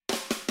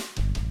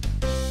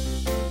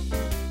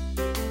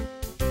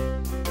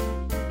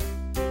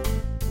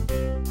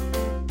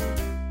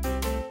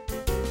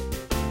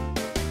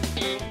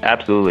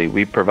Absolutely.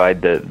 We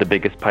provide the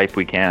biggest pipe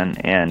we can,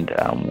 and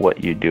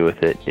what you do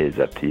with it is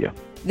up to you.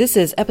 This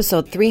is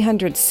episode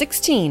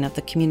 316 of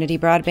the Community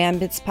Broadband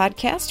Bits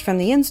podcast from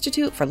the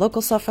Institute for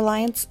Local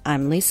Self-Reliance.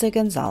 I'm Lisa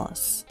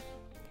Gonzalez.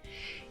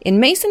 In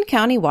Mason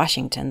County,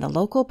 Washington, the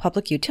local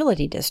public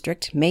utility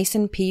district,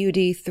 Mason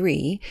PUD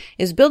 3,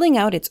 is building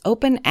out its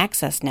open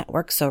access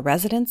network so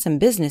residents and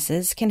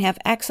businesses can have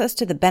access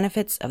to the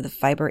benefits of the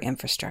fiber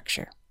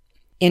infrastructure.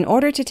 In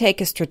order to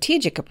take a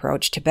strategic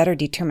approach to better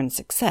determine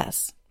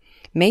success,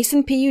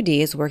 Mason PUD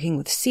is working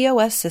with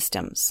COS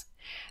Systems.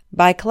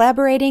 By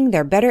collaborating,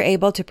 they're better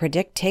able to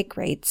predict take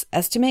rates,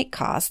 estimate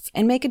costs,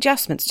 and make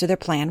adjustments to their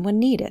plan when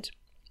needed.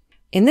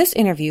 In this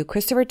interview,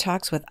 Christopher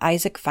talks with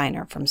Isaac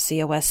Feiner from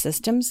COS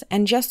Systems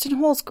and Justin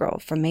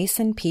Holsgrove from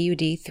Mason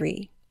PUD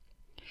 3.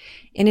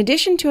 In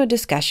addition to a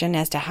discussion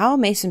as to how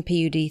Mason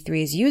PUD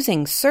 3 is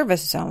using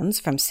service zones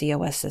from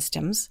COS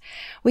Systems,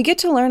 we get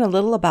to learn a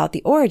little about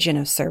the origin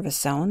of service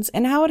zones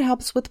and how it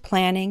helps with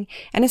planning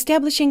and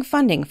establishing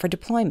funding for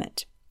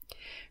deployment.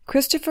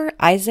 Christopher,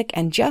 Isaac,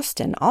 and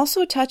Justin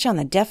also touch on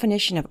the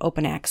definition of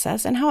open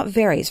access and how it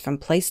varies from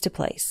place to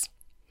place.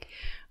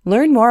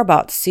 Learn more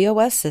about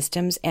COS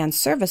Systems and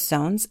service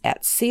zones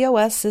at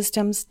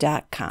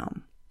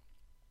cossystems.com.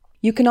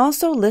 You can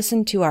also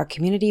listen to our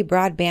Community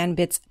Broadband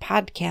Bits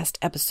podcast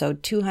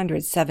episode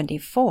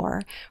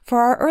 274 for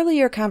our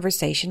earlier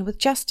conversation with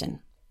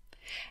Justin.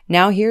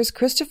 Now here's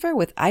Christopher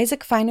with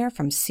Isaac Feiner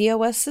from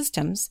COS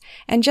Systems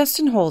and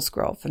Justin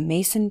Holsgrove from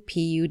Mason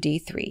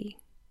PUD 3.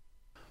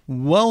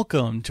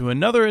 Welcome to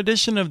another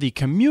edition of the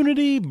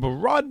Community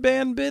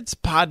Broadband Bits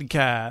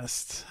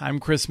podcast. I'm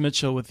Chris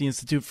Mitchell with the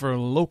Institute for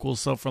Local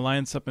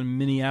Self-Reliance up in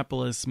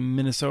Minneapolis,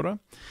 Minnesota.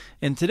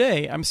 And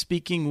today I'm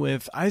speaking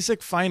with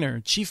Isaac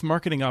Feiner, Chief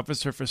Marketing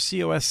Officer for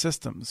COS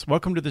Systems.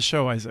 Welcome to the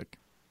show, Isaac.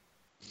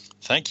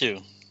 Thank you.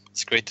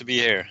 It's great to be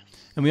here.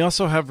 And we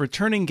also have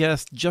returning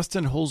guest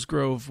Justin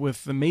Holsgrove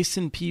with the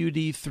Mason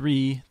PUD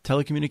 3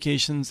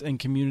 Telecommunications and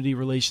Community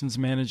Relations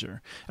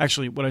Manager.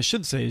 Actually, what I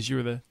should say is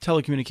you're the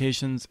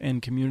Telecommunications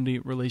and Community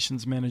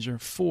Relations Manager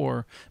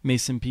for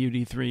Mason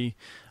PUD 3.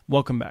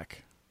 Welcome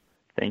back.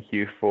 Thank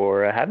you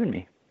for having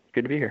me.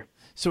 Good to be here.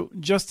 So,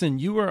 Justin,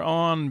 you were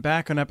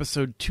back on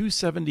episode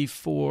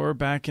 274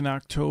 back in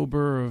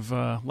October of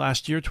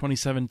last year,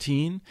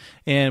 2017,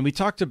 and we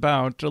talked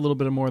about a little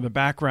bit more of the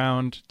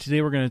background.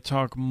 Today we're going to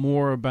talk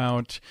more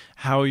about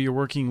how you're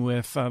working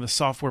with the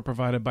software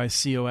provided by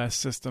COS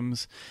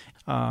Systems.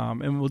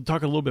 And we'll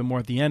talk a little bit more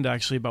at the end,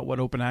 actually, about what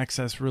open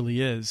access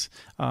really is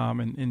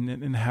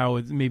and how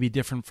it may be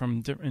different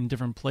in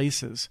different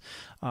places.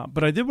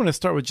 But I did want to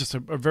start with just a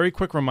very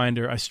quick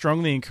reminder. I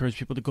strongly encourage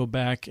people to go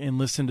back and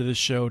listen to the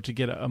show to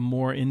get a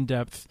more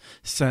in-depth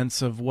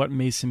sense of what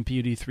Mason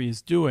PUD 3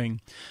 is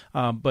doing.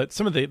 But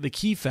some of the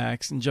key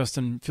facts, and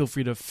Justin, feel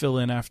free to fill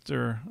in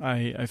after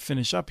I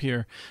finish up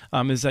here,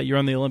 is that you're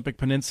on the Olympic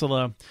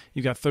Peninsula.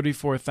 You've got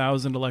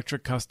 34,000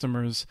 electric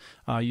customers.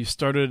 You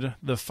started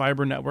the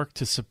fiber network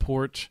to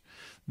support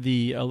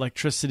the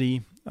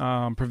electricity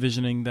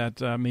provisioning that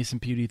Mason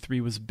PUD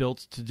 3 was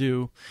built to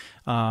do.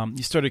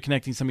 You started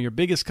connecting some of your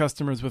biggest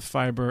customers with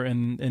fiber,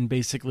 and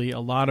basically a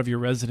lot of your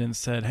residents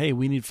said, hey,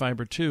 we need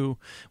fiber too.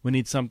 We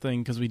need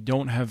something because we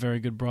don't have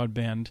very good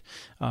broadband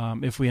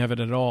if we have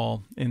it at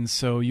all. And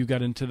so you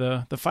got into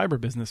the fiber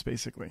business,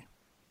 basically.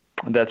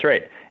 That's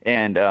right.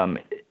 And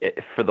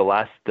for the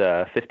last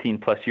 15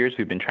 plus years,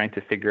 we've been trying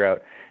to figure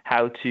out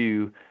how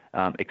to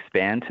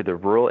expand to the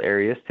rural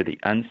areas, to the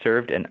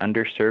unserved and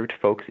underserved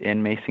folks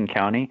in Mason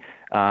County,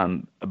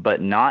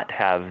 but not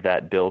have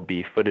that bill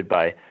be footed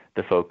by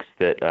the folks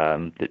that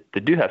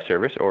do have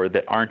service or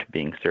that aren't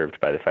being served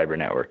by the fiber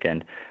network.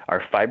 And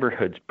our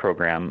Fiberhoods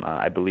program,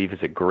 I believe, is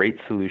a great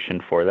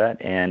solution for that,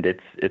 and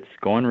it's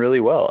going really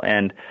well.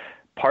 And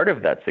part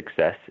of that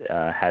success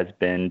has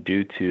been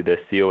due to the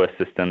COS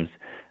Systems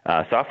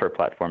software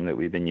platform that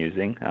we've been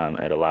using.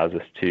 It allows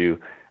us to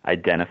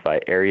identify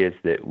areas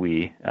that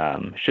we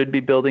should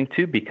be building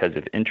to because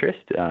of interest,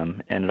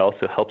 and it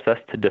also helps us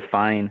to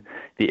define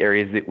the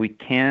areas that we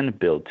can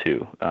build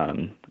to,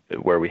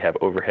 where we have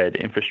overhead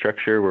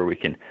infrastructure, where we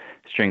can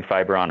string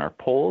fiber on our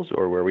poles,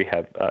 or where we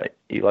have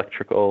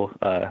electrical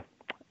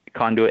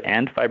conduit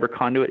and fiber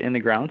conduit in the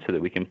ground so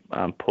that we can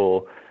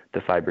pull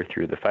the fiber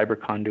through the fiber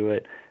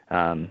conduit,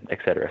 et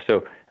cetera.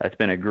 So it's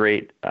been a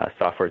great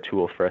software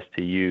tool for us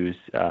to use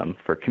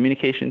for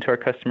communication to our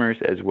customers,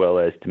 as well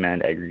as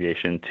demand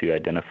aggregation to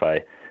identify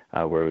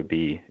where would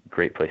be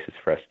great places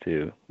for us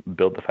to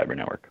build the fiber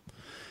network.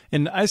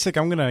 And Isaac,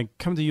 I'm going to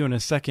come to you in a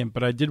second,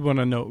 but I did want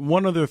to note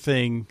one other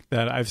thing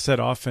that I've said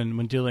often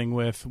when dealing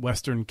with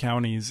Western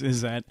counties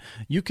is that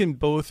you can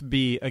both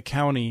be a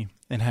county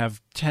and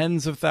have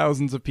tens of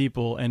thousands of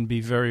people and be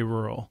very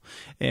rural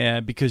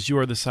because you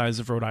are the size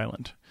of Rhode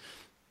Island.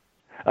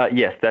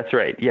 Yes, that's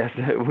right. Yes,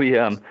 we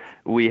are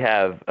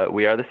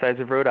the size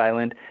of Rhode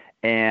Island,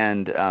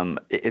 and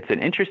it's an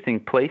interesting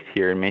place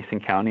here in Mason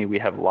County. We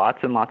have lots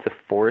and lots of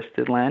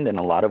forested land and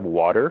a lot of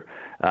water.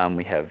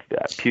 We have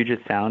Puget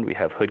Sound, we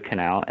have Hood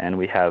Canal, and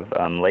we have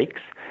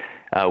lakes.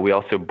 We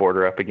also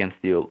border up against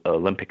the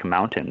Olympic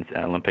Mountains,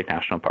 Olympic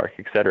National Park,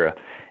 etc.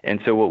 And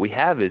so what we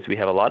have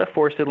a lot of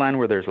forested land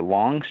where there's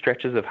long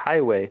stretches of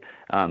highway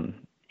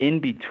in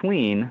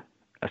between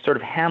sort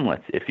of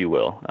hamlets, if you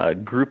will,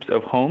 groups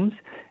of homes,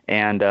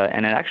 and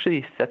it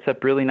actually sets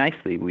up really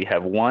nicely. We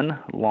have one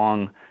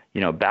long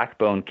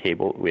backbone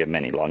cable. We have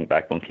many long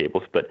backbone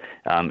cables, but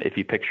if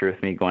you picture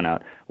with me going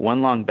out,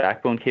 one long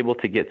backbone cable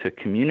to get to a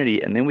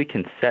community, and then we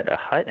can set a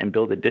hut and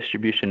build a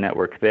distribution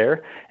network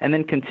there, and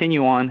then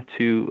continue on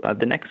to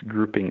the next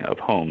grouping of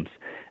homes.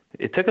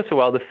 It took us a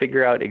while to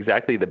figure out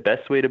exactly the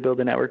best way to build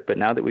a network, but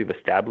now that we've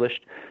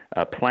established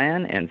a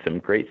plan and some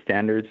great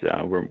standards,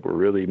 we're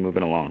really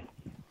moving along.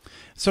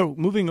 So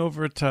moving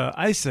over to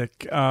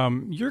Isaac,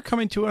 you're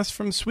coming to us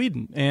from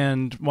Sweden.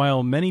 And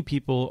while many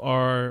people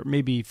are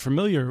maybe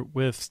familiar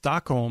with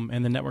Stockholm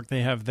and the network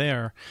they have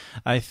there,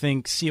 I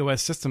think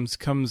COS Systems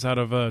comes out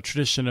of a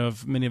tradition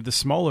of many of the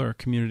smaller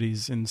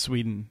communities in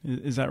Sweden.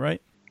 Is that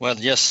right? Well,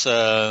 yes,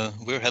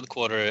 we're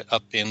headquartered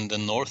up in the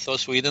north of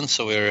Sweden,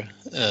 so we're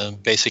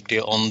basically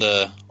on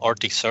the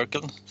Arctic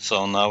Circle.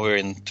 So now we're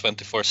in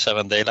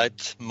 24/7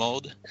 daylight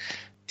mode.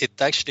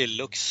 It actually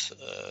looks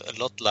a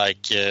lot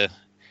like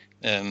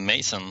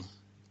Mason,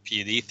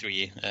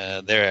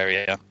 PUD3, their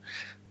area.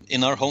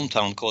 In our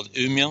hometown called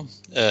Umeå,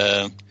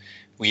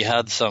 we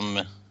had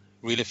some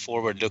really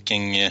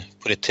forward-looking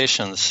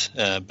politicians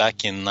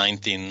back in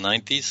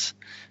 1990s,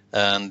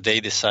 and they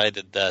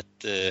decided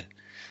that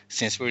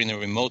since we're in a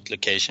remote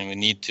location, we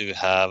need to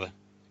have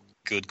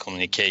good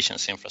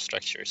communications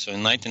infrastructure. So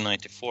in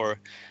 1994,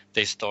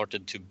 they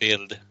started to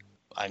build.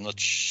 I'm not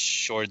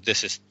sure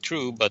this is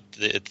true, but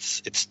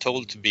it's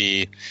told to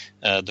be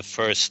the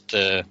first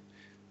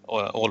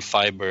all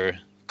fiber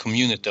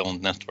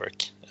community-owned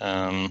network.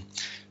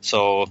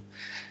 So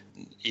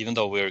even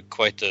though we're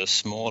quite a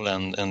small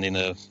and in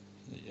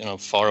a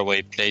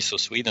faraway place of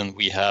Sweden,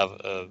 we have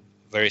a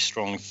very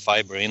strong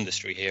fiber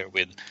industry here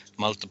with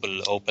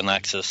multiple open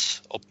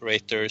access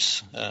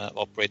operators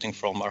operating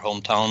from our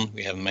hometown.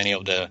 We have many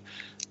of the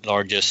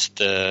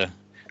largest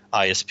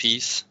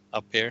ISPs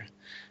up here,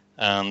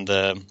 and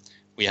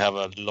we have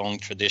a long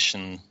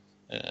tradition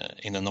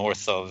in the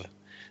north of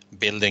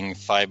building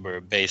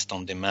fiber based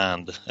on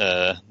demand,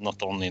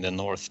 not only in the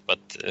north but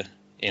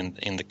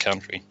in the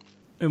country.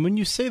 And when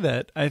you say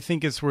that, I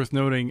think it's worth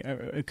noting,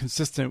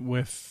 consistent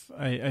with,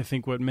 I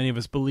think, what many of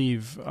us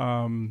believe,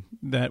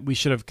 that we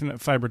should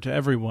have fiber to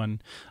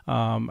everyone.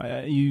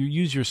 You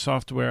use your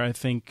software, I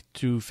think,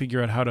 to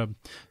figure out how to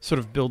sort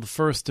of build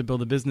first to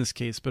build a business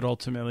case, but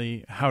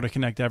ultimately how to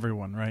connect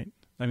everyone, right?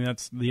 I mean,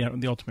 that's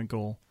the ultimate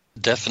goal.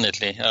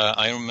 Definitely.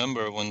 I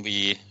remember when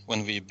we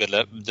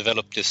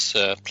developed this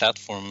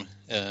platform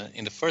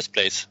in the first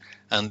place,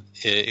 and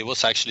it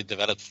was actually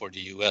developed for the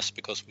US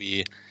because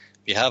we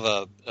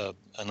have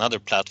another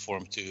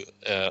platform to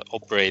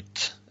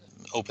operate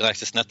open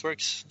access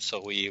networks.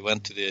 So we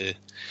went to the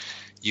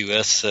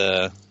US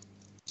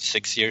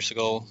 6 years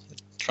ago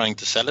trying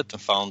to sell it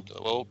and found,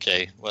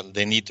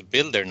 they need to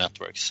build their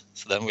networks.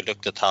 So then we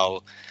looked at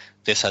how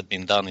this had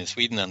been done in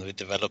Sweden, and we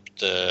developed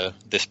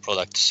this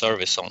product,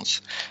 Service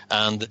Zones.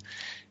 And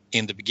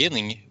in the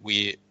beginning,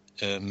 we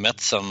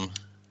met some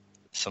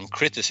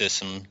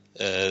criticism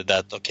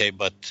that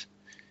but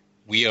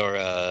we are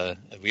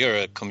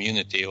a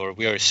community, or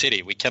we are a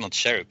city. We cannot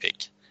cherry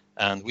pick.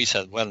 And we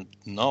said, well,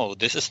 no,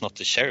 this is not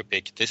the cherry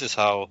pick. This is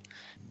how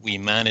we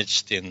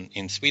managed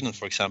in Sweden,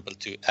 for example,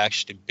 to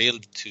actually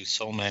build to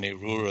so many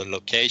rural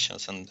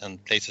locations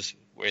and places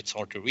where it's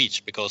hard to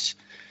reach, because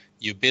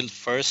you build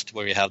first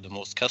where you have the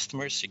most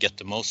customers, you get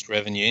the most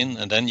revenue in,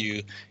 and then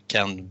you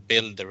can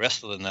build the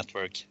rest of the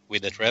network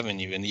with that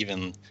revenue and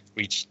even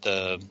reach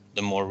the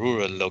more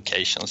rural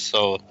locations.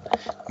 So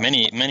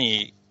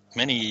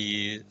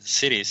many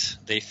cities,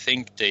 they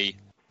think they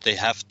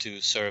have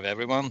to serve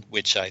everyone,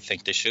 which I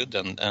think they should,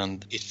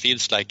 and it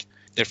feels like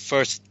their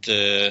first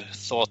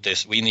thought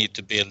is we need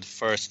to build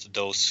first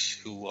those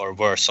who are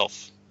worse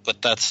off.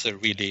 But that's a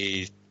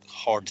really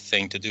hard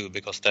thing to do,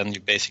 because then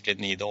you basically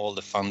need all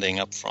the funding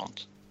up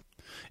front.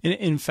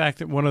 In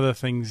fact, one of the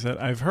things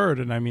that I've heard,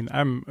 and I mean,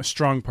 I'm a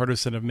strong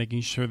partisan of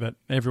making sure that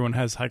everyone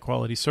has high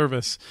quality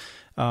service.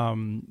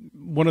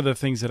 One of the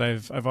things that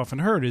I've often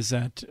heard is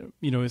that,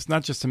 it's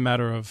not just a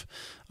matter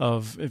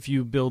of if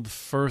you build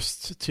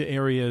first to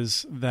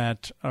areas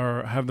that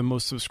have the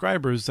most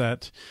subscribers,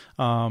 that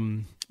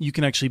you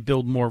can actually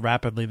build more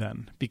rapidly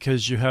then,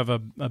 because you have a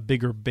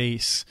bigger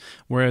base.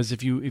 Whereas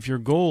if your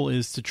goal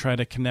is to try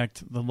to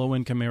connect the low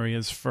income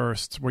areas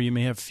first, where you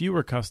may have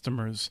fewer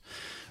customers,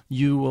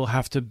 you will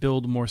have to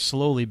build more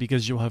slowly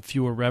because you'll have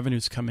fewer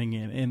revenues coming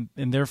in.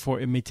 And therefore,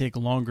 it may take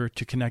longer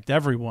to connect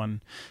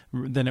everyone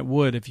than it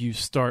would if you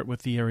start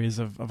with the areas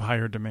of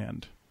higher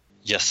demand.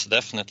 Yes,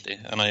 definitely.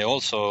 And I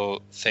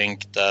also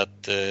think that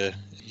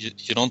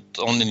you don't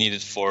only need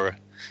it for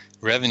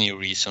revenue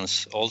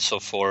reasons, also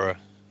for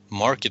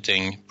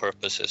marketing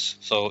purposes.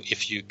 So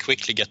if you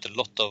quickly get a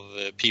lot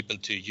of people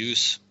to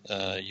use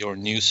your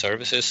new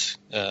services,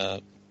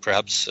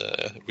 perhaps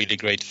really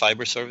great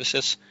fiber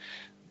services,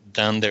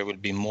 then there will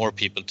be more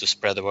people to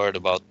spread the word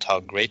about how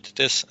great it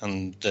is,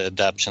 and the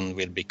adoption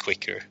will be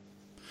quicker.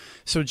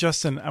 So,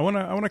 Justin, I want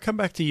to come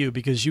back to you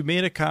because you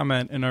made a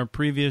comment in our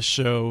previous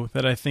show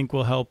that I think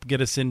will help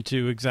get us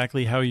into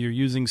exactly how you're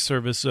using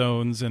service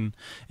zones and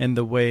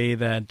the way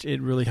that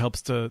it really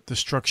helps to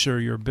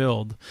structure your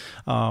build.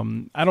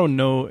 I don't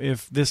know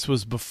if this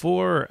was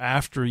before or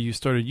after you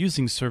started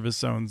using service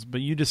zones,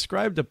 but you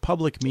described a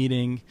public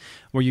meeting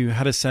where you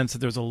had a sense that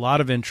there's a lot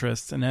of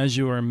interest, and as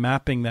you were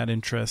mapping that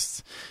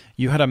interest,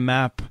 you had a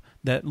map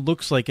that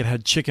looks like it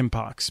had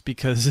chickenpox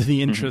because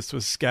the interest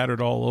was scattered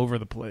all over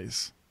the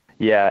place.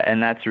 Yeah,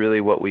 and that's really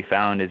what we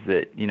found is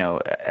that,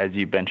 as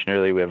you mentioned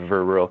earlier, we have a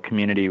very rural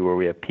community where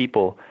we have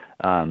people,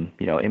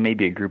 it may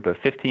be a group of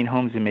 15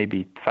 homes, it may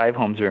be 5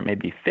 homes, or it may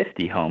be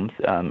 50 homes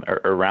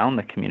around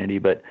the community.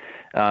 But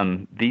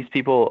these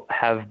people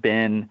have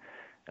been,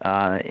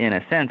 in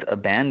a sense,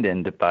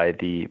 abandoned by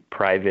the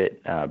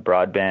private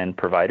broadband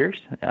providers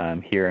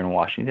here in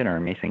Washington or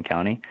in Mason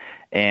County.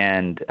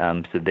 And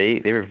so they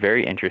were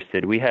very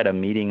interested. We had a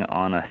meeting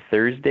on a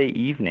Thursday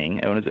evening.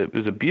 It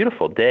was a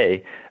beautiful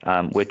day,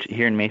 which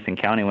here in Mason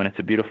County, when it's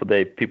a beautiful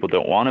day, people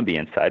don't want to be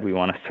inside. We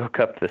want to soak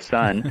up the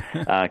sun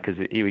because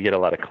we get a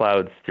lot of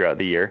clouds throughout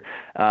the year.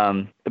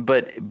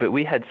 But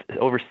we had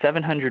over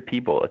 700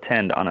 people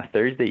attend on a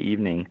Thursday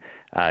evening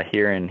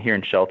here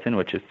in Shelton,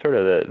 which is sort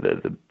of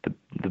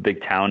the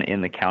big town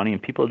in the county,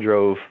 and people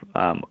drove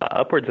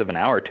upwards of an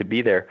hour to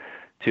be there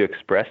to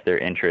express their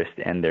interest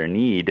and their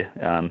need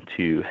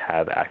to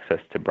have access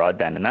to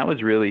broadband. And that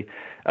was really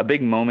a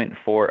big moment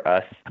for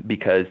us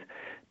because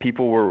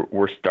people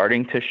were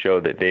starting to show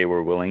that they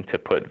were willing to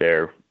put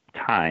their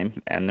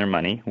time and their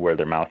money where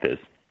their mouth is.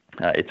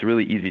 It's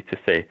really easy to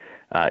say,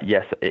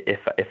 yes,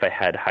 if I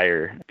had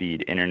higher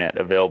speed internet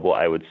available,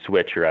 I would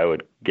switch or I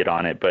would get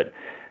on it. But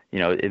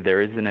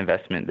there is an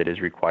investment that is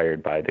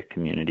required by the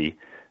community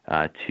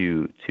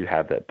to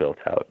have that built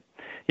out.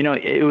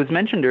 It was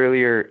mentioned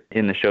earlier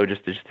in the show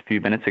just a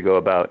few minutes ago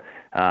about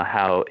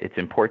how it's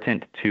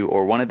important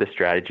or one of the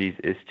strategies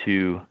is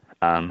to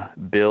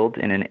build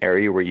in an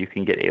area where you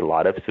can get a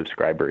lot of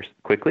subscribers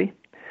quickly.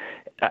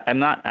 I'm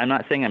not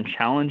saying I'm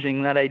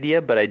challenging that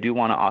idea, but I do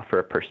want to offer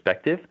a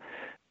perspective.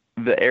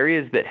 The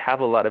areas that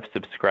have a lot of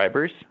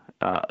subscribers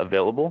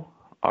available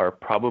are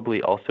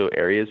probably also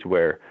areas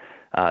where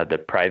the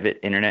private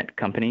internet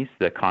companies,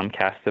 the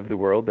Comcasts of the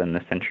world and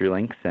the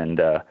CenturyLinks and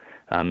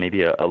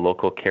maybe a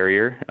local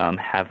carrier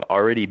have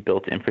already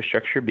built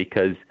infrastructure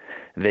because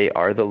they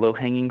are the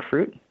low-hanging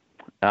fruit.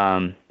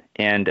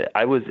 And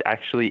I was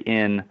actually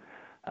in,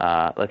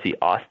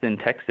 Austin,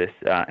 Texas,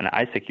 and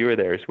Isaac, you were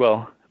there as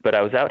well. But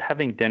I was out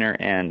having dinner,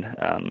 and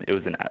it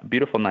was a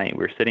beautiful night.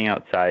 We were sitting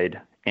outside,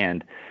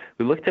 and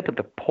we looked up at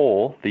the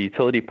pole, the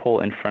utility pole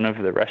in front of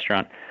the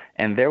restaurant,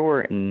 and there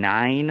were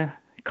 9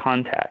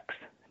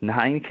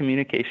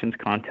 communications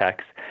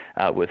contacts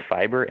with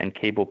fiber and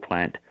cable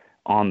plant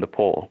on the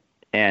pole.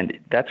 And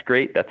that's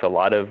great. That's a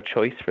lot of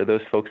choice for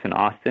those folks in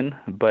Austin.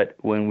 But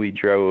when we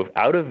drove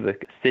out of the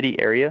city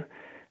area,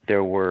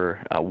 there were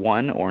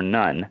 1 or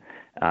none.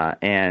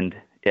 And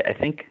I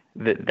think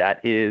that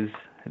is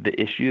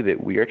the issue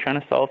that we are trying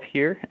to solve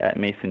here at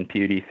Mason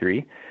PUD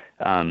 3.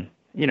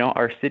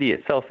 Our city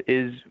itself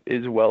is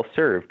well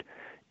served.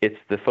 It's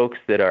the folks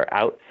that are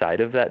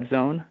outside of that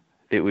zone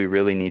that we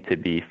really need to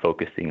be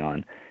focusing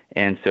on.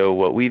 And so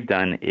what we've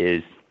done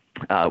is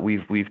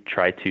we've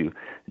tried to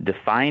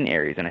define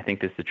areas, and I think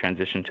this is the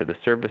transition to the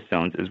service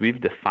zones, is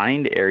we've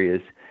defined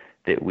areas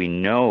that we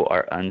know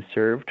are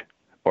unserved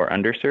or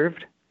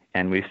underserved,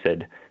 and we've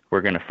said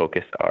we're going to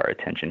focus our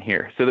attention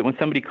here. So that when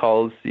somebody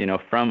calls,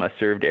 from a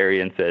served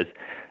area and says,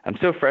 I'm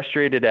so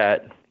frustrated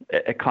at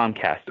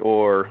Comcast,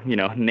 or,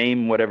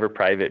 name whatever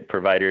private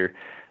provider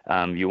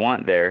you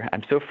want there.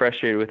 I'm so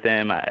frustrated with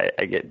them.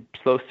 I get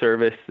slow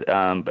service,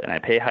 and I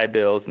pay high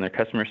bills, and their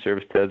customer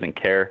service doesn't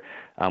care.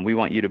 We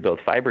want you to build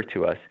fiber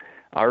to us.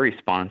 Our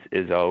response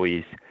is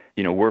always,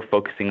 we're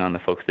focusing on the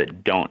folks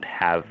that don't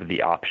have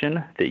the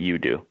option that you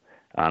do.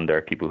 There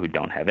are people who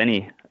don't have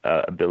any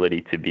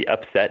ability to be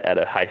upset at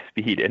a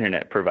high-speed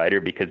internet provider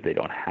because they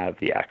don't have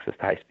the access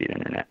to high-speed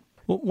internet.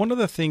 Well, one of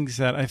the things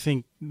that I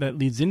think that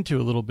leads into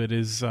a little bit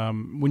is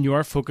when you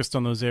are focused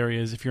on those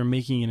areas, if you're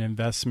making an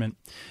investment,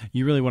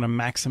 you really want to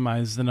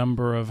maximize the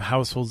number of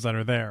households that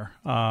are there.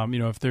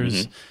 If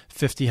there's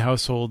 50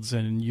 households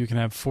and you can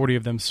have 40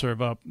 of them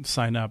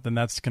sign up, then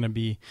that's going to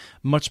be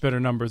much better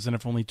numbers than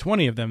if only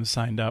 20 of them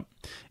signed up.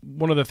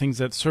 One of the things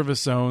that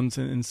Service Zones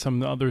and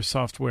some other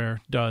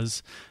software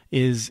does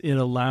is it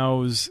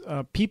allows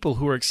people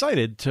who are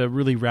excited to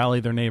really rally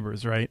their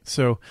neighbors, right?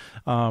 So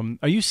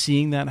are you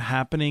seeing that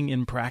happening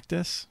in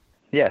practice?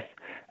 Yes.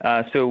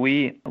 So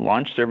we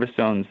launched Service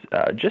Zones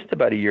just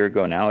about a year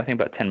ago now, I think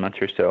about 10 months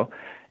or so.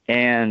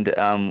 And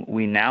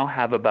we now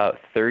have about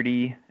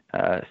 30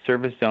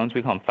 service zones,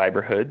 we call them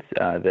fiber hoods,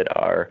 that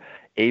are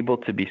able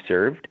to be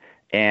served.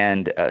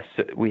 And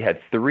so we had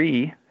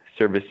 3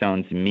 service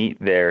zones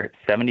meet their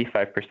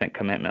 75%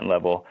 commitment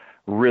level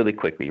really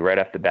quickly, right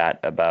off the bat.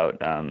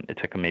 It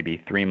took them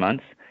maybe 3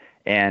 months.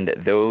 and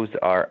those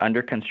are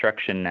under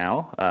construction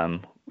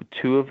now.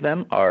 2 of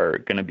them are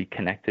going to be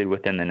connected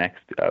within the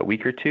next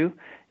week or 2,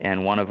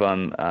 and one of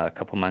them a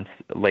couple months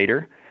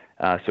later.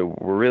 So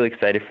we're really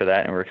excited for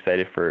that, and we're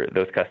excited for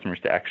those customers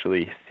to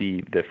actually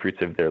see the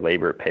fruits of their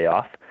labor pay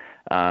off.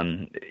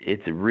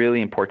 It's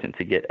really important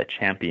to get a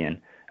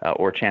champion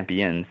or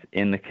champions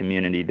in the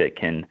community that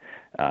can,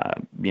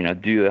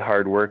 do the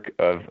hard work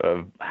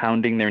of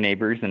hounding their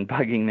neighbors and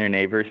bugging their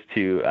neighbors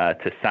to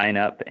sign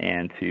up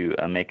and to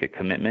make a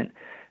commitment,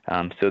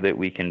 so that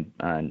we can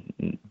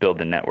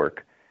build a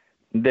network.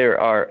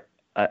 There are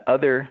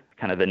other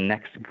kind of the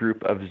next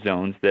group of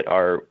zones that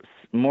are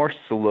more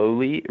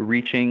slowly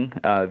reaching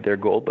their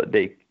goal, but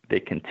they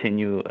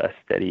continue a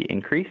steady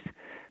increase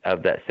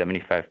of that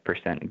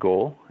 75%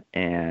 goal,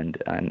 and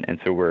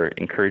so we're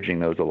encouraging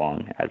those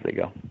along as they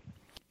go.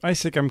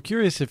 Isaac, I'm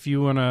curious if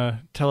you want to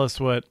tell us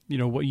what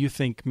you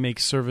think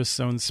makes service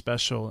zones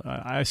special.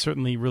 I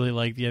certainly really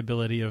like the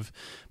ability of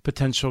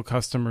potential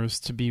customers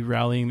to be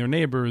rallying their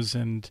neighbors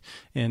and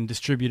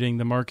distributing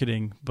the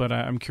marketing. But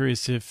I'm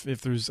curious if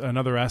there's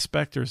another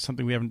aspect or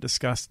something we haven't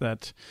discussed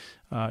that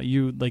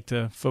you'd like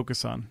to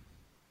focus on.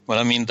 Well,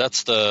 I mean,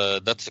 that's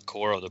the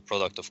core of the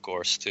product, of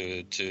course,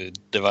 to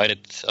divide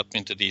it up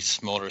into these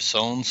smaller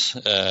zones,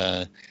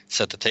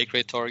 set the take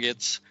rate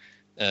targets,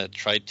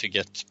 try to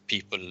get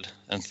people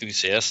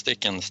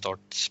enthusiastic and start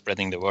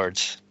spreading the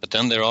words. But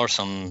then there are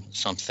some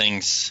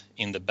things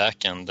in the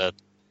back end that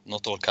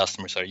not all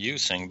customers are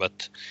using,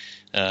 but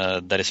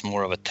that is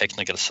more of a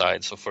technical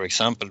side. So, for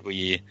example,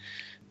 the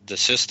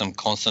system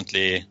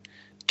constantly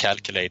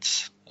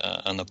calculates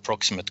an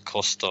approximate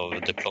cost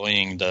of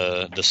deploying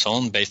the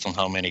zone based on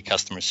how many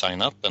customers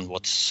sign up and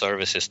what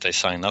services they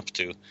sign up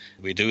to.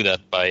 We do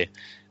that by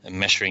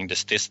measuring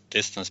the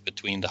distance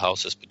between the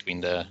houses,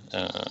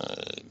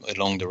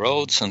 along the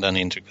roads, and then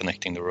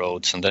interconnecting the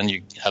roads. And then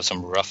you have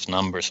some rough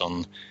numbers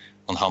on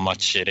how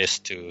much it is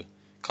to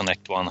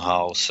connect one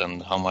house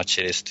and how much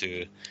it is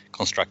to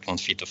construct 1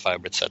 feet of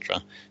fiber,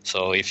 etc.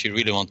 So if you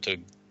really want to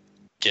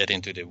get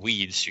into the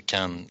weeds, you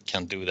can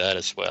do that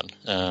as well.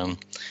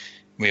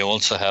 We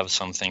also have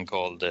something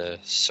called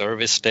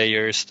service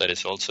layers that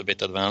is also a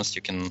bit advanced.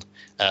 You can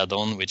add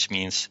on, which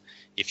means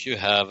if you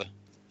have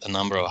a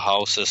number of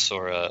houses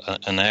or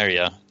an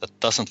area that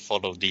doesn't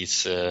follow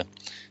these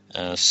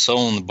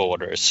zone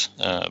borders,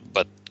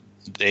 but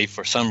they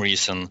for some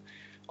reason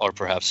are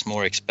perhaps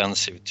more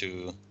expensive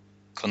to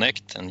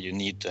connect and you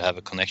need to have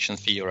a connection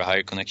fee or a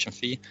higher connection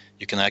fee,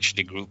 you can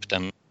actually group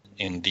them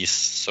in these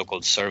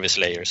so-called service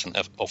layers and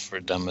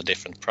offer them a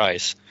different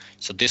price.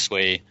 So this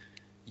way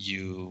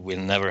you will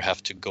never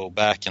have to go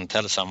back and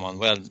tell someone,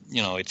 well,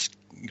 it's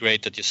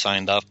great that you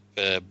signed up,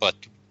 but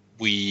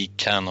we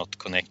cannot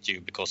connect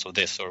you because of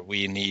this, or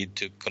we need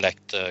to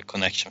collect a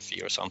connection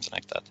fee or something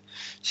like that.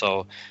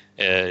 So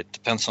it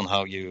depends on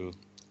how you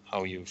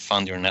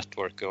fund your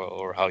network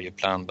or how you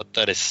plan, but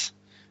that is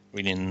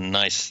really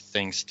nice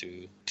things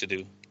to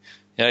do.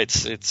 Yeah,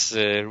 it's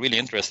really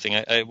interesting.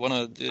 I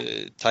want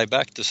to tie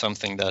back to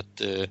something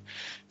that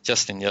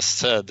Justin just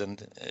said,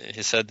 and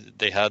he said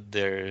they had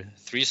their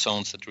 3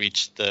 zones that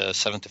reached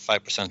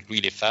 75%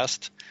 really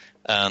fast,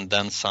 and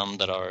then some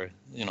that are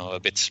a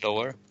bit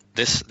slower.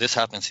 This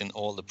happens in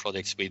all the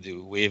projects we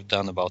do. We've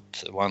done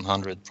about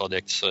 100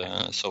 projects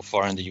so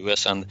far in the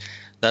US, and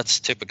that's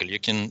typical. You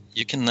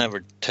can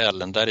never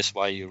tell, and that is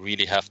why you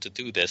really have to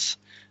do this.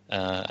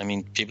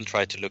 People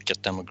try to look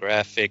at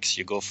demographics.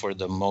 You go for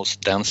the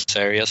most dense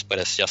areas, but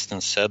as Justin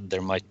said,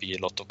 there might be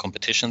a lot of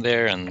competition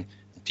there, and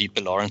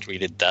people aren't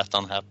really that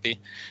unhappy.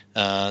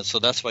 So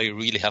that's why you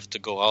really have to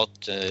go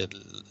out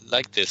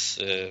like this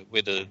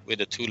with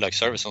a tool like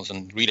Service Zones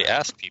and really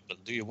ask people,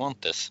 do you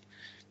want this?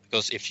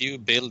 Because if you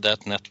build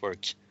that network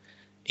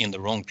in the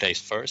wrong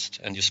place first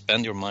and you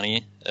spend your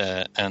money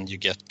and you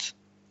get,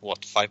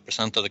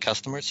 5% of the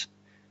customers?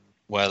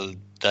 Well,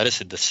 that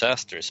is a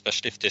disaster,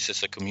 especially if this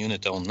is a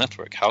community-owned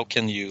network. How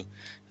can you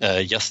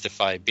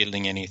justify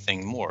building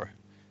anything more?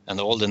 And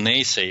all the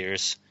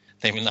naysayers,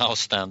 they will now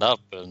stand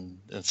up and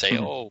say,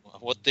 oh,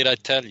 what did I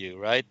tell you,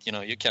 right?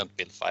 You can't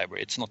build fiber.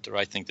 It's not the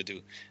right thing to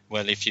do.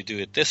 Well, if you do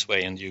it this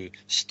way and you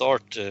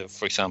start,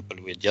 for example,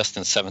 with just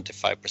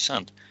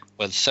 75%,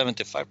 well,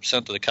 75%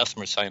 of the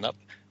customers sign up.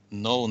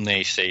 No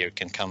naysayer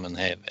can come and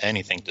have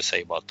anything to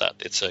say about that.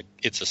 It's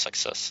a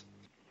success.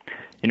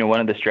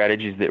 One of the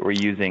strategies that we're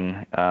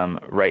using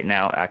right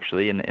now,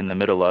 actually, in the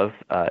middle of,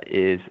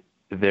 is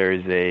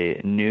there's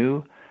a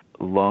new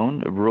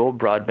loan, rural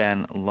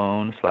broadband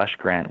loan /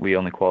 grant. We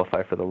only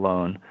qualify for the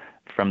loan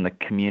from the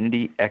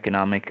Community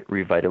Economic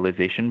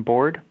Revitalization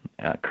Board,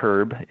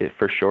 CURB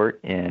for short,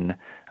 in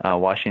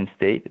Washington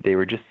State. They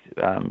were just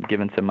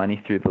given some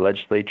money through the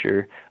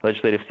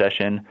legislative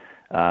session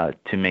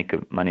to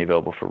make money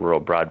available for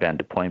rural broadband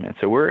deployment.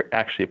 So we're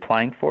actually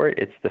applying for it.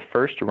 It's the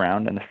first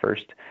round and the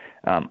first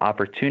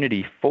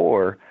opportunity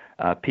for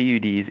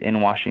PUDs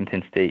in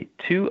Washington State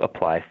to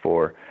apply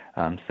for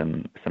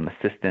some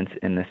assistance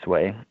in this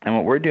way. And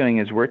what we're doing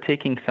is we're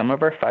taking some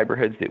of our fiber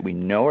hoods that we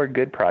know are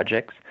good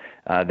projects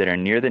that are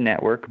near the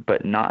network,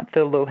 but not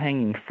the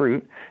low-hanging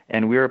fruit.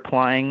 And we're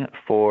applying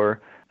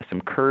for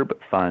some CURB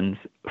funds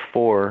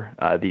for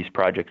these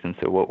projects. And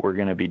so what we're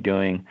going to be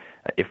doing,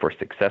 if we're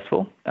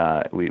successful,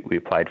 we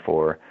applied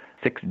for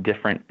 6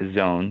 different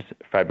zones,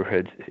 fiber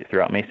hoods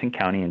throughout Mason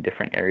County in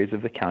different areas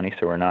of the county.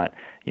 So we're not,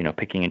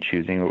 picking and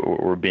choosing.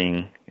 We're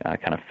being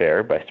kind of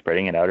fair by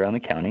spreading it out around the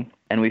county.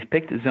 And we've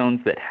picked zones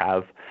that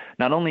have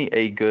not only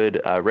a good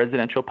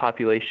residential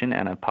population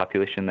and a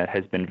population that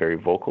has been very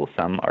vocal.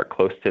 Some are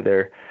close to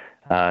their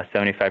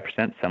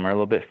 75%. Some are a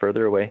little bit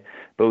further away.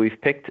 But we've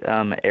picked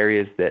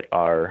areas that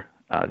are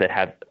that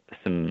have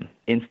some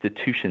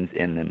institutions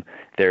in them.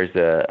 There's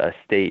a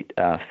state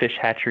fish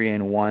hatchery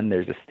in one.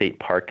 There's a state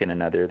park in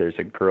another. There's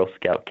a Girl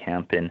Scout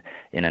camp in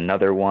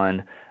another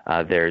one.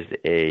 There's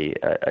a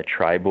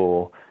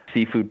tribal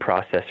seafood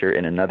processor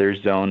in another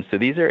zone. So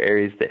these are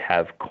areas that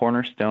have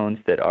cornerstones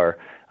that are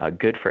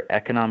good for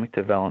economic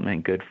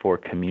development, good for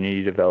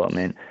community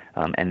development,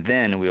 and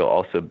then we'll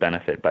also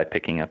benefit by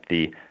picking up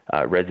the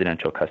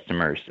residential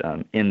customers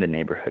in the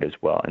neighborhood as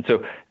well. And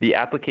so the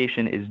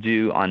application is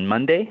due on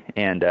Monday,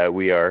 and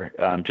we are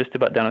just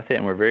about done with it,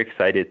 and we're very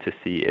excited to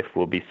see if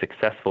we'll be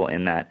successful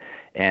in that.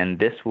 And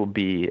this will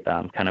be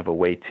kind of a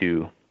way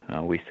to,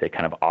 we say,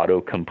 kind of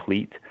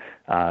auto-complete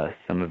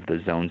some of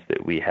the zones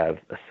that we have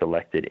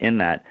selected in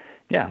that.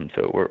 Yeah, and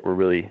so we're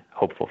really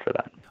hopeful for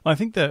that. Well, I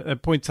think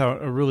that points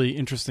out a really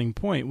interesting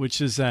point, which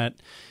is that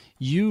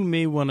you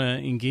may want to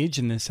engage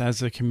in this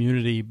as a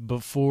community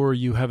before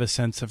you have a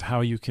sense of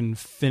how you can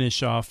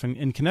finish off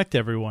and connect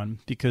everyone,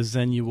 because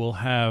then you will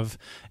have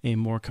a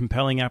more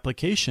compelling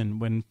application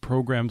when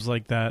programs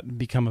like that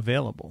become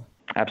available.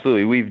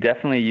 Absolutely. We've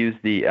definitely used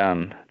the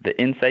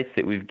insights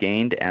that we've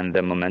gained and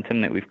the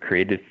momentum that we've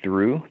created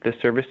through the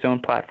Service Zone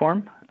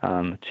platform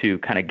to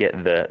kind of get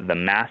the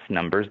mass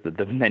numbers,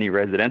 the many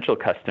residential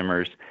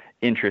customers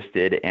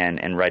interested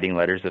and writing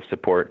letters of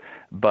support.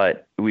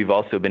 But we've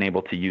also been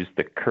able to use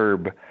the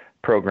CURB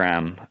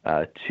program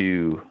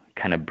to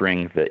kind of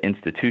bring the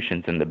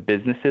institutions and the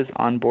businesses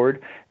on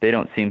board. They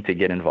don't seem to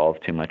get involved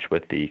too much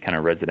with the kind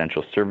of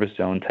residential service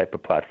zone type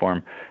of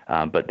platform,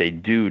 but they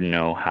do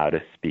know how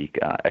to speak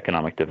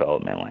economic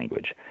development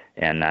language.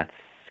 And that's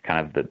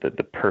kind of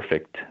the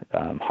perfect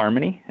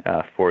harmony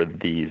for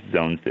these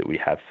zones that we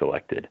have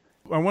selected.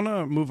 I want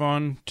to move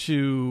on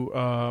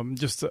to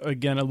just,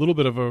 again, a little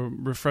bit of a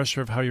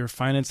refresher of how you're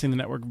financing the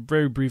network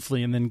very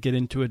briefly, and then get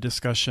into a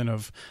discussion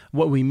of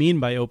what we mean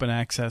by open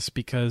access,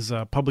 because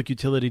public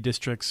utility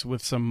districts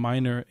with some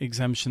minor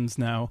exemptions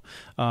now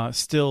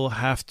still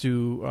have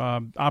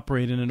to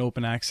operate in an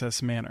open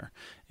access manner.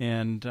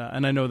 And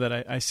I know that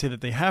I say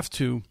that they have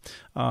to.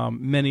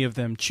 Many of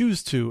them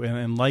choose to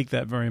and like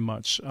that very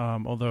much,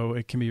 although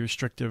it can be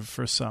restrictive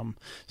for some.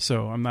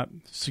 So I'm not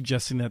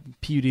suggesting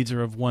that PUDs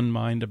are of one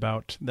mind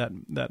about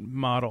that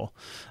model.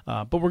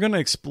 But we're going to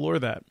explore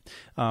that.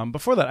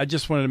 Before that, I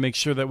just wanted to make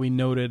sure that we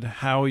noted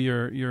how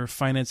you're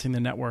financing the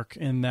network.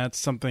 And that's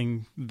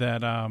something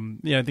that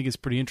I think is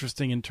pretty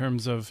interesting in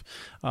terms of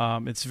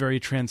it's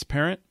very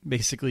transparent.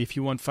 Basically, if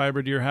you want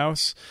fiber to your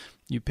house,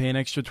 you pay an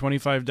extra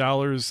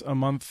 $25 a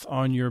month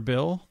on your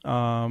bill,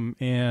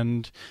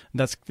 and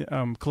that's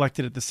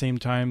collected at the same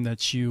time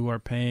that you are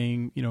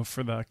paying,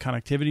 for the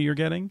connectivity you're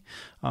getting.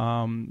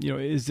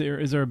 Is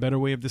there a better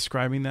way of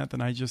describing that than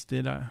I just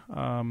did,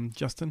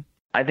 Justin?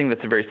 I think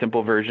that's a very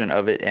simple version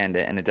of it, and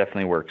it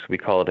definitely works. We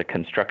call it a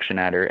construction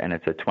adder, and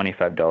it's a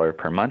 $25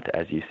 per month,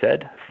 as you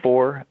said,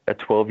 for a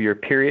 12-year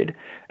period.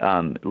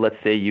 Let's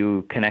say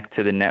you connect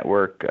to the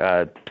network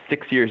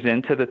 6 years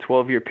into the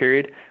 12-year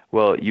period.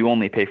 Well, you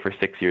only pay for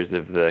 6 years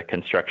of the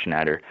construction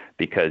adder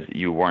because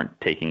you weren't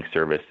taking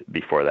service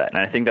before that.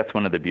 And I think that's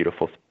one of the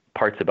beautiful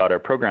parts about our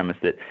program is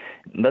that,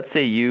 let's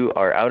say you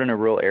are out in a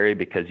rural area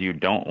because you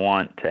don't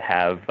want to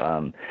have,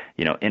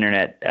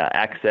 internet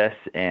access,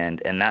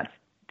 and that's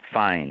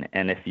fine.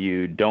 And if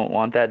you don't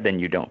want that, then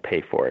you don't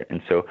pay for it.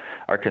 And so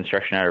our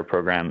construction adder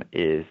program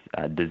is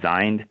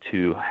designed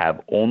to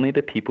have only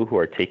the people who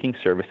are taking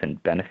service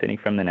and benefiting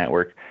from the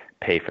network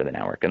pay for the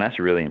network. And that's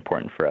really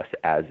important for us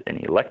as an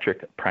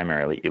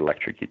primarily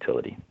electric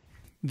utility.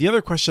 The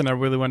other question I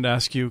really wanted to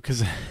ask you,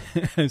 because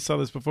I saw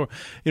this before,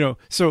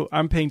 so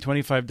I'm paying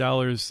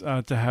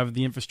 $25 to have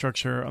the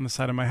infrastructure on the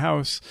side of my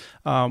house.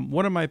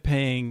 What am I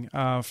paying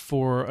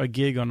for a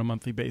gig on a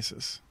monthly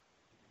basis?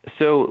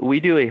 So we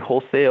do a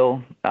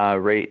wholesale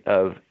rate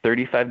of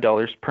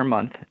 $35 per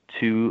month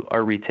to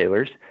our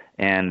retailers,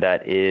 and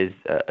that is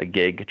a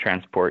gig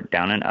transport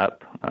down and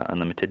up,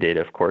 unlimited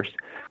data, of course.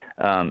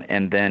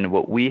 And then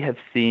what we have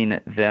seen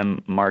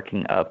them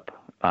marking up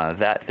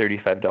that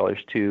 $35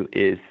 to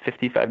is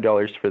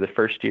 $55 for the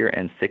first year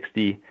and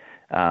 $60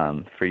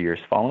 for years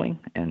following.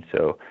 And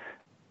so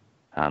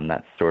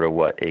that's sort of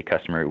what a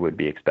customer would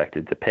be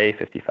expected to pay,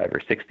 $55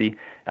 or $60.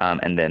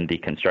 And then the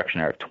construction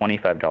hour of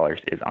 $25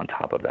 is on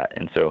top of that.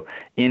 And so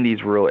in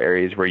these rural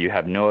areas where you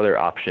have no other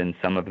option,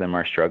 some of them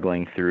are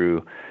struggling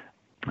through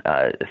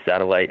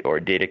satellite or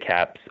data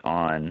caps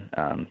on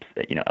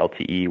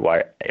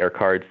LTE air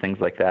cards, things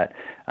like that,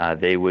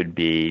 they would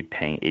be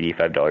paying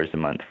 $85 a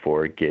month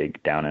for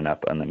gig down and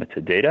up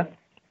unlimited data,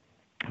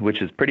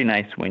 which is pretty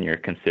nice when you're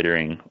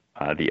considering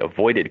the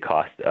avoided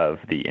cost of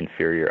the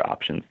inferior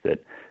options that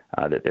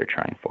they're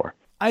trying for.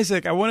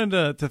 Isaac, I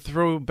wanted to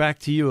throw back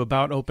to you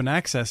about open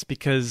access,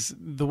 because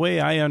the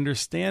way I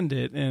understand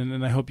it,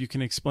 and I hope you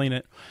can explain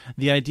it,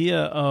 the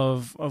idea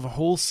of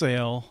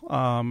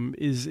wholesale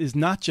is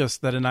not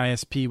just that an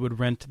ISP would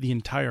rent the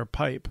entire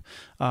pipe,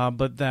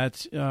 but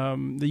that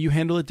you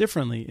handle it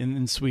differently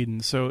in Sweden.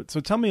 So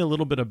tell me a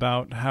little bit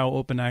about how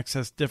open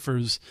access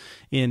differs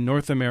in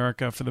North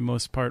America for the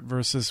most part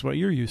versus what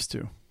you're used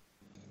to.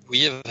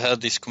 We have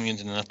had these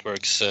community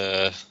networks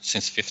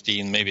since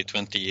 15, maybe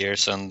 20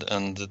 years, and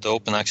the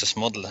open access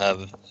model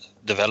have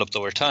developed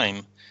over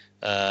time.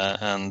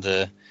 And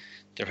there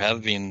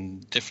have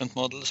been different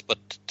models, but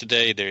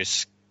today there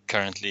is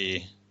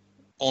currently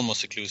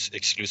almost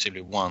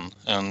exclusively one.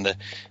 And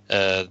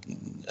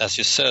as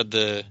you said,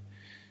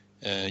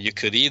 you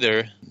could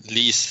either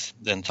lease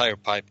the entire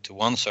pipe to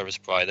one service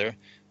provider,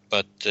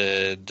 but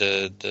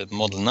the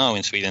model now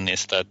in Sweden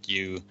is that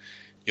you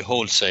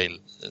wholesale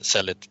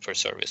sell it per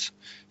service.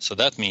 So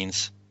that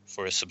means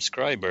for a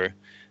subscriber,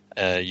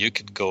 you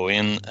could go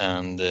in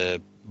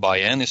and buy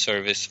any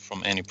service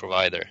from any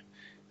provider.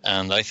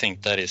 And I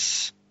think that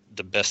is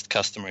the best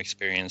customer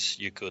experience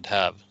you could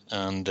have.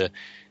 And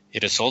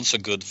it is also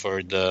good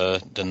for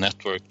the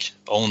network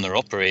owner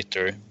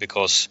operator,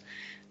 because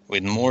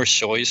with more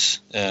choice,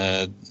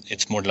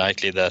 it's more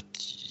likely that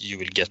you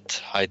will get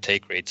high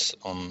take rates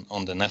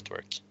on the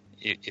network.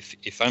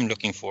 If I'm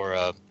looking for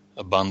a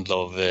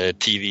bundle of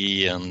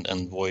TV and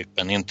VoIP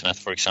and internet,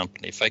 for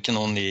example, if I can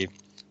only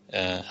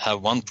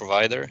have one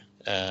provider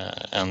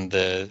and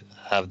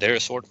have their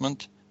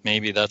assortment,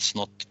 maybe that's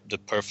not the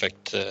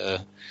perfect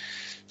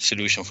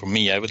solution for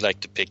me. I would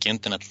like to pick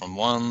internet from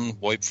one,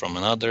 VoIP from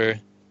another,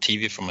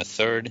 TV from a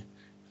third,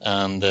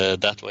 and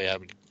that way I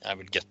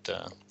will get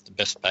the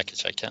best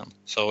package I can.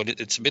 So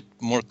it's a bit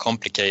more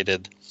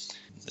complicated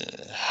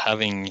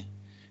having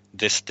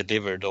this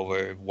delivered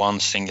over one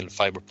single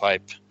fiber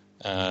pipe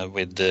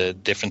with the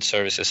different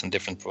services and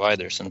different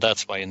providers, and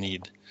that's why you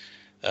need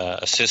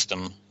a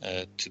system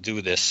to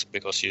do this,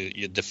 because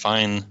you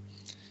define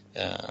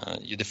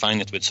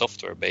it with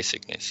software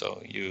basically.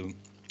 So you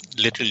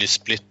literally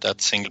split that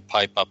single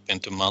pipe up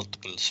into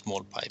multiple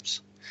small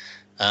pipes.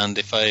 And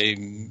if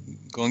I'm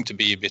going to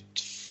be a bit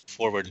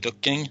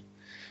forward-looking,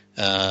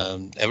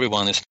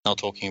 everyone is now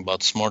talking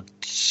about smart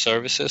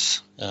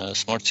services,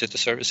 smart city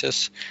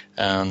services,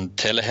 and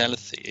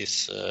telehealth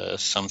is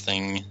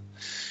something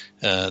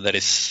that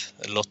is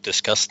a lot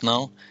discussed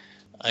now.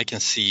 I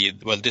can see,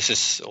 well, this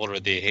is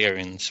already here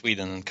in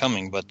Sweden and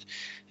coming, but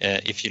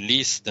if you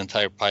lease the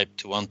entire pipe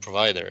to one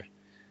provider,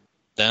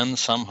 then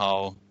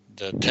somehow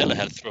the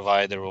telehealth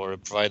provider or a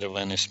provider of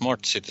any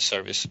smart city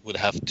service would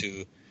have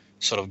to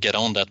sort of get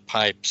on that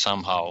pipe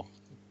somehow,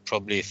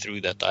 probably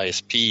through that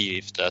ISP,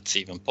 if that's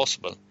even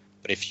possible.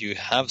 But if you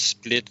have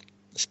split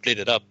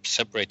it up,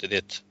 separated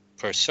it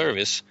per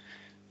service,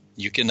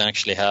 you can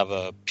actually have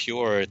a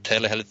pure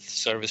telehealth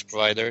service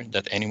provider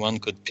that anyone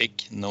could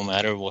pick, no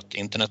matter what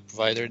internet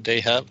provider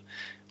they have,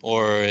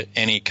 or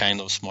any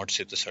kind of smart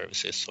city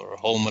services or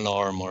home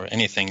alarm or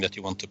anything that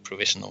you want to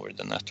provision over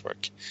the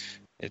network.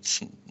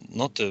 It's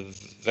not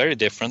very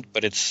different,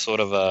 but it's sort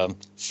of a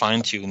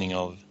fine-tuning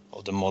of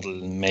the model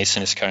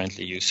Mason is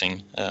currently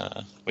using,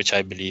 which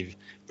I believe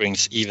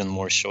brings even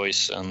more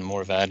choice and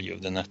more value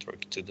of the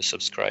network to the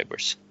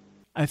subscribers.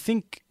 I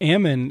think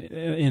Ammon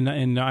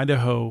in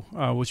Idaho,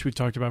 which we've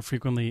talked about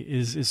frequently,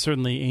 is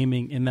certainly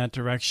aiming in that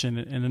direction.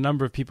 And a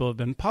number of people have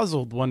been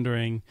puzzled,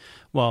 wondering,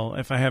 well,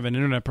 if I have an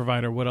internet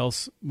provider, what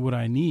else would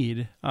I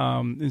need?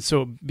 And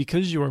so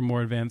because you are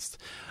more advanced,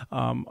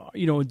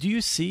 do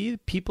you see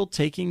people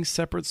taking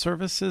separate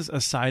services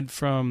aside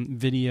from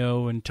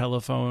video and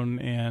telephone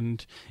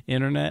and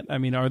internet? I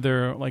mean, are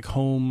there like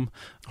home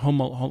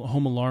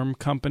alarm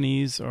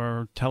companies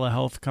or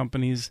telehealth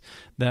companies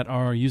that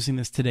are using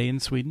this today in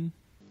Sweden?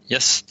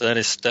 Yes, that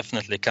is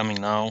definitely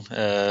coming now.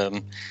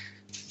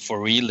 For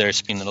real,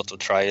 there's been a lot of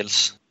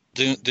trials.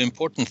 The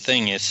important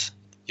thing is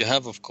you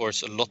have, of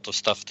course, a lot of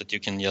stuff that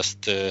you can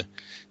just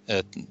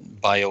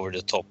buy over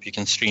the top. You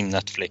can stream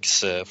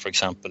Netflix, for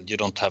example. You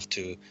don't have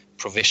to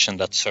provision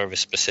that service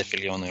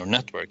specifically on your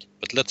network.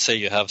 But let's say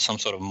you have some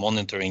sort of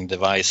monitoring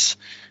device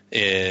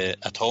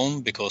at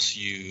home, because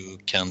you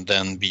can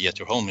then be at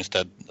your home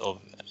instead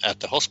of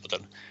at the hospital,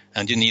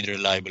 and you need a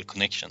reliable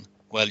connection.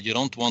 Well, you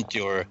don't want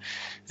your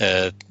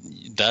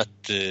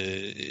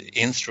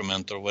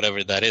instrument or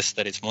whatever that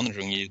is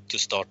monitoring you to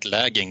start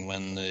lagging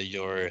when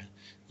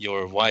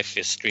your wife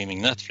is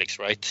streaming Netflix,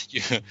 right?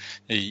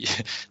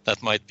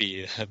 That might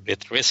be a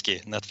bit risky.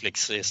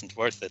 Netflix isn't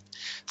worth it.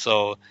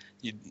 So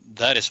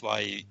that is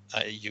why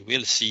you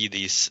will see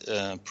these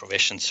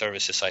provision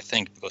services, I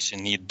think, because you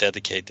need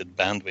dedicated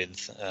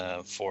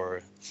bandwidth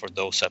for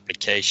those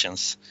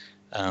applications.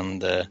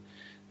 And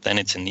then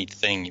it's a neat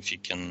thing if you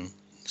can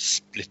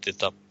split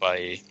it up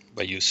by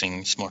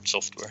using smart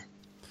software.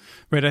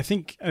 Right. I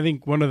think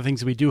one of the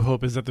things we do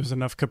hope is that there's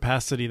enough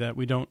capacity that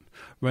we don't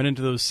run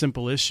into those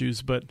simple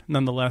issues, but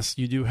nonetheless,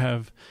 you do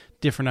have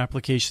different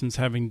applications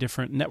having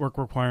different network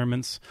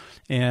requirements.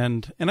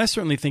 And I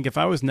certainly think if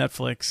I was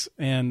Netflix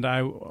and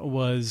I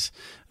was,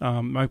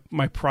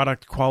 my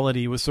product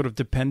quality was sort of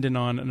dependent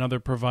on another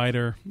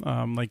provider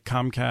like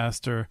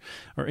Comcast or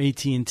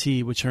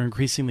AT&T, which are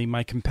increasingly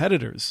my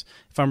competitors,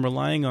 if I'm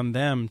relying on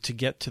them to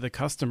get to the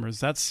customers,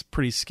 that's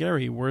pretty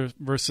scary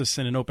versus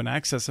in an open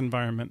access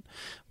environment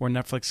where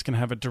Netflix can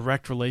have a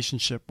direct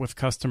relationship with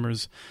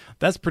customers.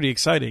 That's pretty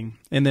exciting.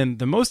 And then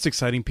the most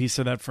exciting piece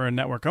of that for a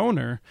network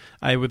owner,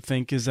 I would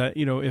think, is that,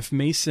 if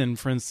Mason,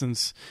 for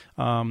instance,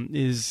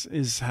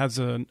 has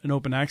an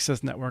open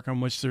access network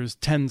on which there's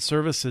 10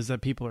 services that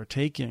people are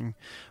taking,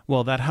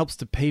 well, that helps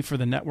to pay for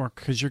the network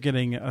because you're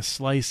getting a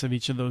slice of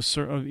each of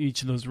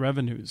those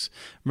revenues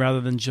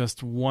rather than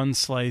just one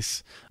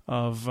slice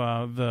of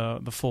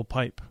the full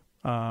pipe.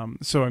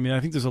 So, I mean, I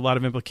think there's a lot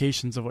of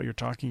implications of what you're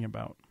talking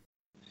about.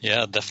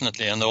 Yeah,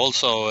 definitely. And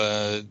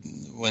also,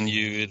 when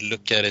you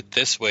look at it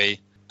this way,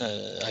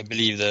 I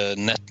believe the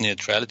net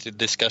neutrality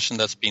discussion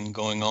that's been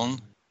going on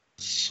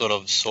sort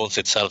of solves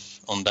itself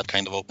on that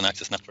kind of open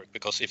access network.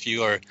 Because if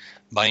you are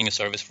buying a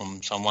service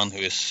from someone who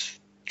is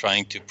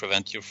trying to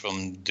prevent you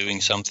from doing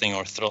something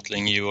or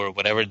throttling you or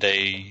whatever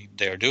they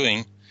are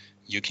doing,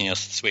 you can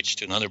just switch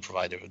to another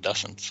provider who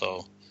doesn't.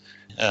 So,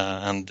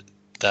 and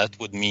that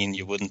would mean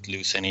you wouldn't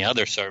lose any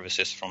other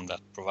services from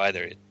that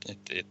provider.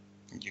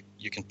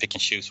 You can pick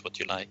and choose what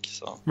you like.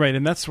 So right,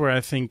 and that's where I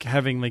think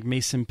having like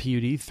Mason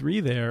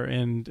PUD3 there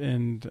and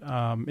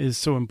is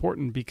so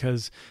important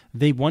because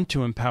they want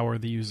to empower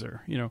the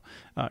user.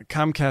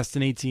 Comcast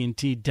and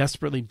AT&T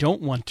desperately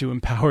don't want to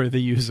empower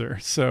the user.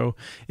 So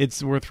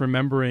it's worth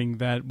remembering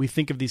that we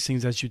think of these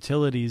things as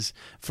utilities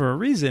for a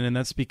reason, and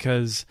that's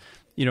because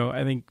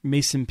I think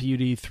Mason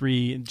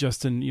PUD3,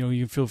 Justin,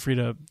 you feel free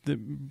to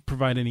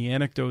provide any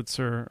anecdotes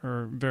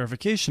or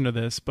verification of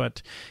this,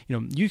 but,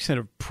 you kind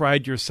of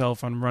pride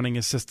yourself on running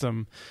a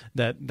system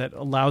that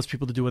allows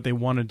people to do what they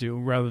want to do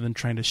rather than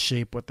trying to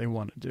shape what they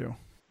want to do.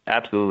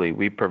 Absolutely.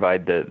 We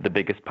provide the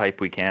biggest pipe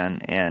we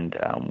can, and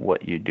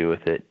what you do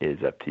with it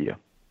is up to you.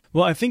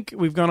 Well, I think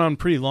we've gone on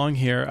pretty long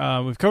here.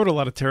 We've covered a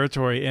lot of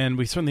territory, and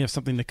we certainly have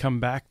something to come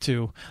back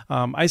to.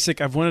 Isaac,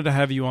 I've wanted to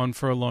have you on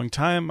for a long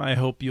time. I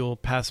hope you'll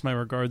pass my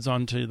regards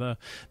on to the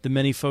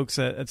many folks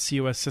at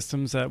COS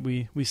Systems that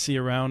we see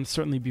around,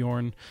 certainly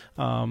Bjorn.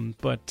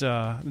 But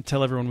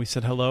tell everyone we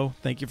said hello.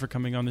 Thank you for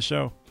coming on the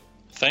show.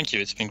 Thank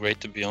you. It's been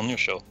great to be on your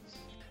show.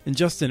 And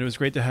Justin, it was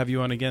great to have you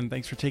on again.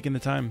 Thanks for taking the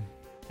time.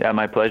 Yeah,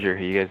 my pleasure.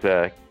 You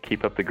guys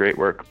keep up the great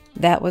work.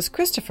 That was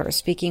Christopher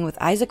speaking with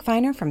Isaac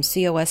Feiner from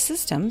COS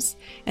Systems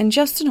and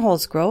Justin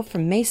Holsgrove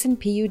from Mason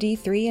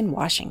PUD3 in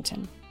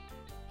Washington.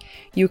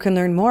 You can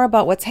learn more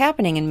about what's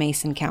happening in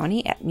Mason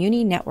County at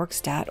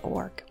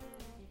muninetworks.org.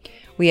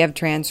 We have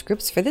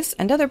transcripts for this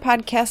and other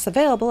podcasts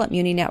available at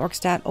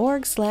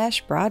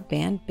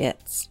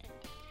muninetworks.org/broadbandbits.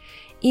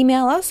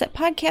 Email us at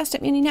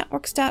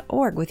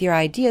podcast@muninetworks.org with your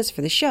ideas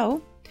for the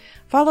show.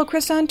 Follow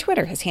Chris on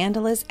Twitter. His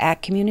handle is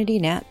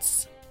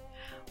 @CommunityNets.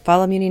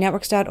 Follow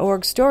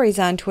muninetworks.org stories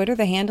on Twitter.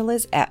 The handle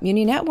is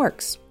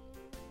 @muninetworks.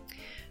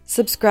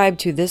 Subscribe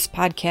to this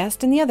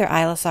podcast and the other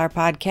ILSR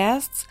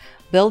podcasts,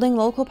 Building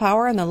Local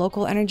Power and the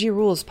Local Energy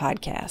Rules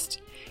podcast.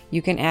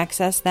 You can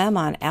access them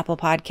on Apple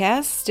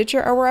Podcasts,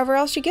 Stitcher, or wherever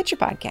else you get your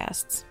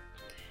podcasts.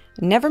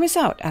 Never miss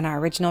out on our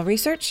original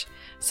research.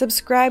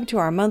 Subscribe to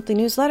our monthly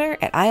newsletter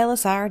at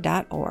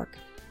ilsr.org.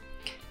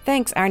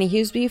 Thanks, Arnie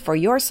Huseby, for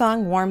your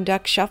song Warm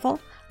Duck Shuffle,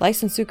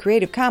 licensed through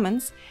Creative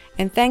Commons,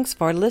 and thanks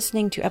for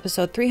listening to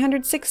episode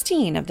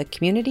 316 of the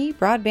Community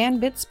Broadband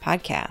Bits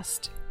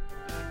podcast.